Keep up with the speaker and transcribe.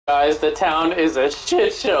Guys, the town is a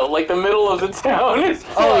shit show. Like the middle of the town is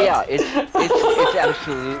fucked. Oh yeah, it's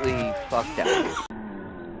absolutely fucked out here.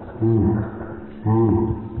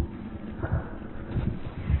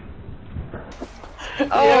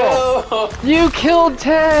 Oh! You killed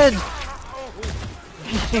Ted!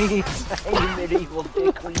 You medieval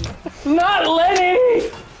dickweed. Not Lenny!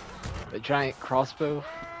 A giant crossbow.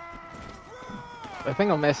 I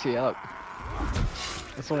think I'll mess you up.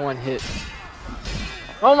 That's a one hit.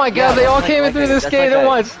 Oh my god, Yeah, they all like- came in like through a- this that's gate like at a-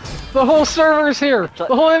 once! The whole server's here! like- The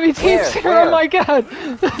whole enemy team's here! Where? Oh my god!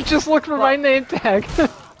 Just look for my name tag!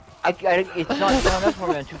 It's not down up for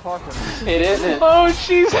me, I'm too far from me. It isn't. Oh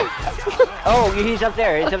jeez! Oh, he's up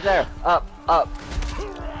there, he's up there. Up.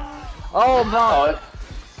 Oh, no.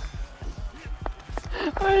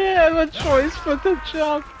 I have a choice but to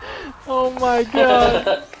jump! Oh my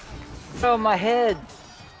god! Oh, my head.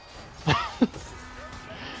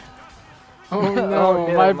 Oh no,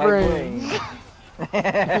 yeah, my brain.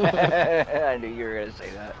 I knew you were gonna say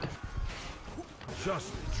that.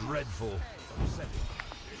 Just dreadful.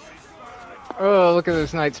 Oh, look at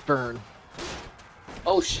this knight's burn.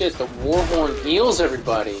 Oh shit, the Warhorn heals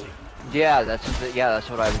everybody. Yeah, that's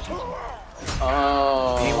what I was using.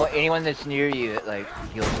 Oh. Anyone that's near you, it, like,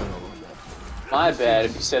 heals them a little bit. My bad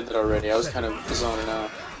if you said that already. I was kind of zoning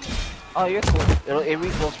out. Oh, you're cool. It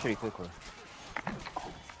refills pretty quickly.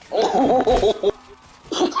 Oh,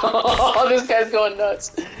 this guy's going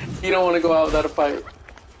nuts. You don't want to go out without a fight.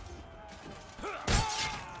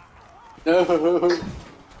 No.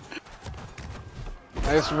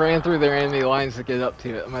 I just ran through their enemy lines to get up to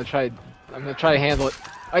it. I'm gonna try to handle it.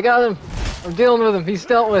 I got him! I'm dealing with him, he's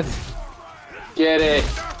dealt with. Get it.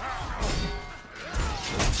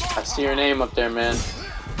 I see your name up there, man.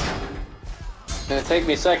 It's gonna take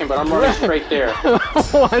me a second, but I'm running straight there.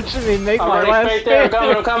 Watching me make I'm my running last straight there. I'm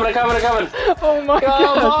stand. coming. Oh my Come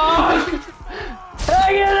god! on!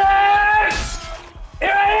 Take it in!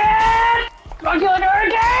 Here I am! I'm killing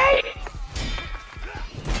hurricane!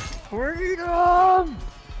 Freedom!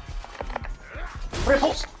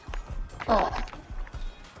 Ripples! Oh.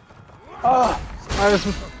 Oh.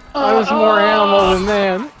 I was more animal than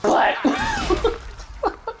man. Flat.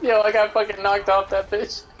 Yo, I got fucking knocked off that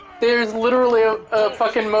bitch. There's literally a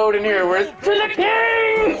fucking mode in here where it's to the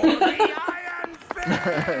king!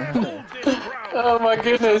 Oh my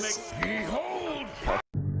goodness.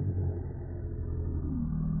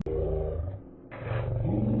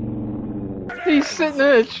 He's sitting in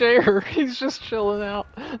a chair. He's just chilling out.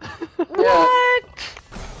 What?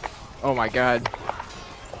 Oh my god.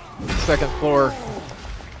 Second floor.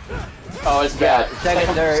 Oh, it's bad.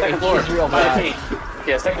 Second floor. It's real by bad. the king.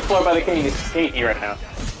 Yeah, second floor by the king. It's stinky right now.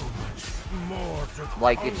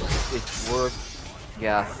 Like, it's worth...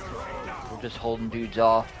 Yeah. We're just holding dudes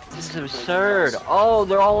off. This is absurd. Oh,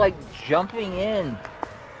 they're all, like, jumping in.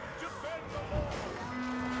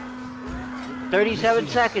 37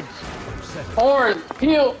 seconds. Horn,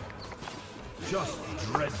 heal. Just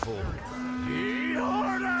dreadful.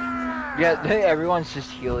 Yeah, everyone's just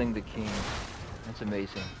healing the king. That's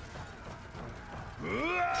amazing.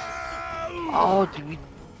 Oh, dude,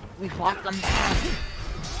 we fought them back.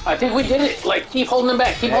 I think we did it. Like, keep holding them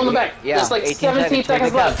back. Keep holding them back. Yeah, There's like 17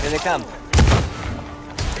 seconds left. Here they come.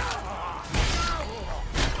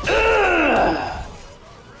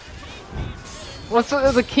 What's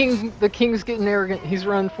the king? The king's getting arrogant. He's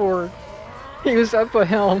run forward. He was at the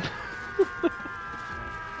helm.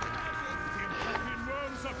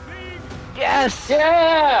 Yes!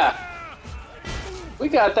 Yeah! We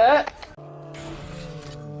got that.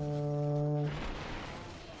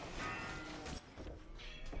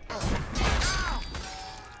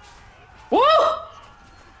 Woo!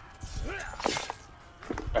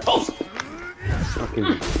 Ripples.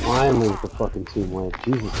 Fucking finally the fucking team win.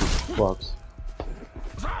 Jesus, these fucks.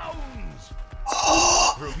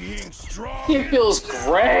 He feels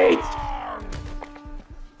great.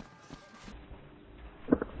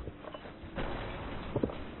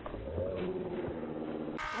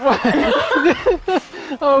 What?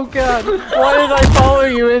 Oh god! Why did I follow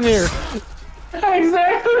you in here?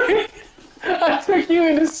 Exactly. I took you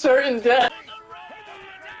into certain death.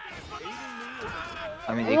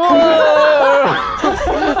 I mean, they Whoa!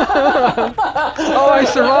 Oh, I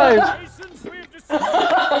survived!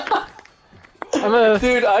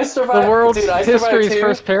 Dude, I survived. The world's Dude, I survived history's too.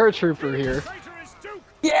 first paratrooper here.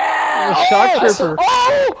 Yeah! A shock trooper.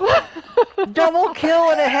 Oh! Double kill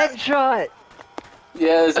and a headshot!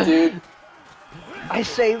 Yes, dude. I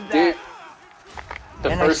saved Dude. that. The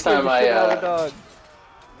And first scared time the I, shit out of the dog.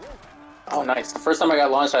 Oh, nice. The first time I got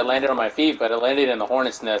launched, I landed on my feet, but I landed in the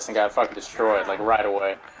hornet's nest and got fucking destroyed, like, right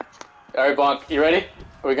away. Alright, Bonk, you ready?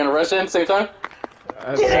 Are we gonna rush in same time?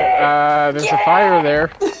 There's a fire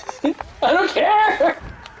there. I don't care!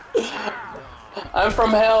 I'm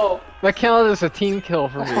from hell. That counted as a team kill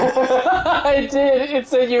for me. I did. It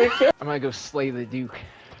said you would kill. I'm gonna go slay the Duke.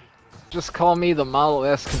 Just call me the Model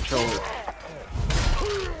S controller.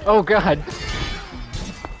 Oh god.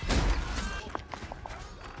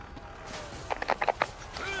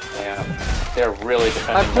 Damn. They're really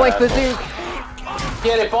defending. I flanked the asshole. Duke!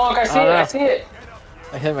 Get it, Bonk. I see it. no. I see it.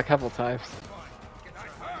 I hit him a couple times.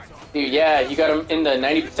 Dude, yeah, you got him in the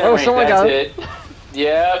 90% Oh, range. someone That's got it.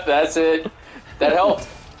 Yeah, that's it. That helped.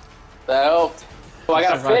 That helped. Oh, I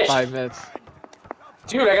got a Survived fish. 5 minutes.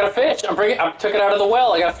 Dude, I got a fish. I took it out of the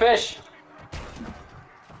well. I got a fish.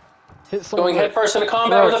 Hit someone Going with- head first into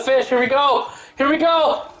combat with a fish. Here we go. Here we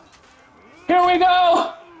go. Here we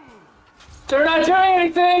go. They're not doing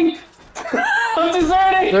anything. I'm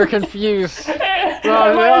deserting. They're confused. Am Oh,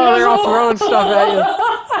 I no, they're all invisible? throwing stuff at you.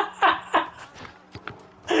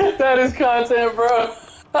 That is content, bro.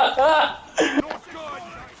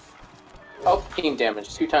 Oh, team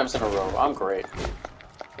damage 2 times in a row. I'm great.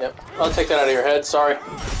 Yep. I'll take that out of your head. Sorry.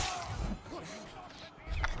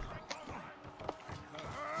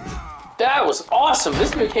 That was awesome.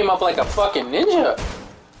 This dude came up like a fucking ninja.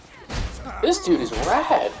 This dude is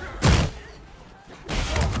rad.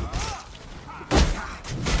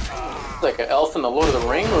 Like an elf in the Lord of the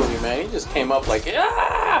Ring movie, man. He just came up like,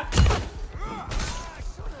 ah!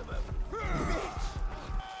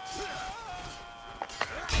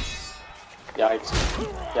 Yikes.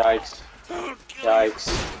 Yikes. Yikes.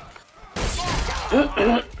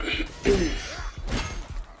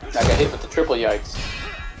 I got hit with the triple yikes.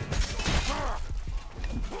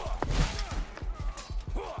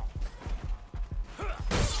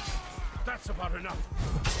 That's about enough.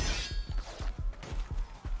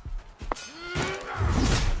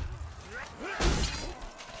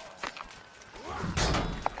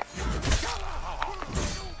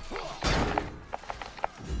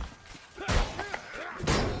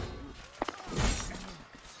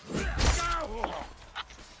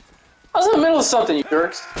 I was in the middle of something, you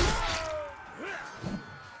jerks.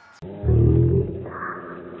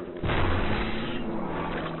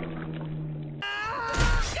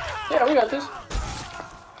 Yeah, we got this.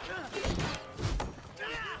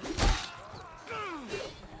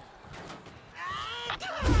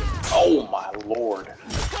 Oh my lord.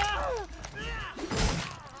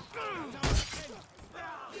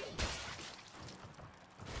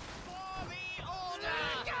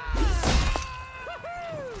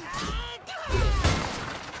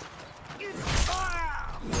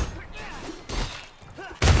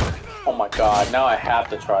 Oh my god, now I have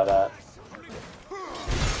to try that.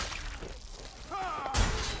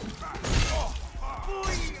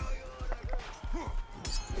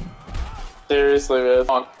 Seriously, man.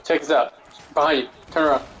 Come on, check this out. Behind you. Turn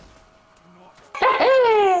around.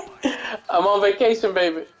 I'm on vacation,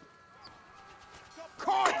 baby.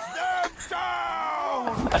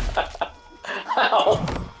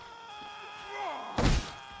 Ow.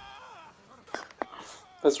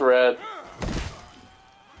 That's rad.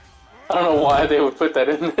 I don't know why they would put that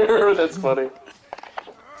in there. That's funny.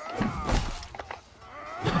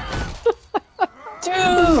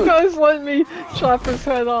 This Dude! guy's letting me chop his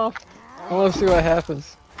head off. I want to see what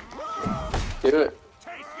happens. Do it.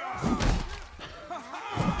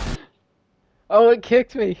 Oh, it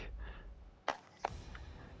kicked me.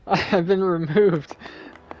 I have been removed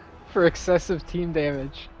for excessive team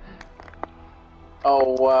damage.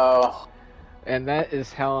 Oh, wow. And that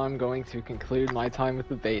is how I'm going to conclude my time with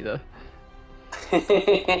the beta.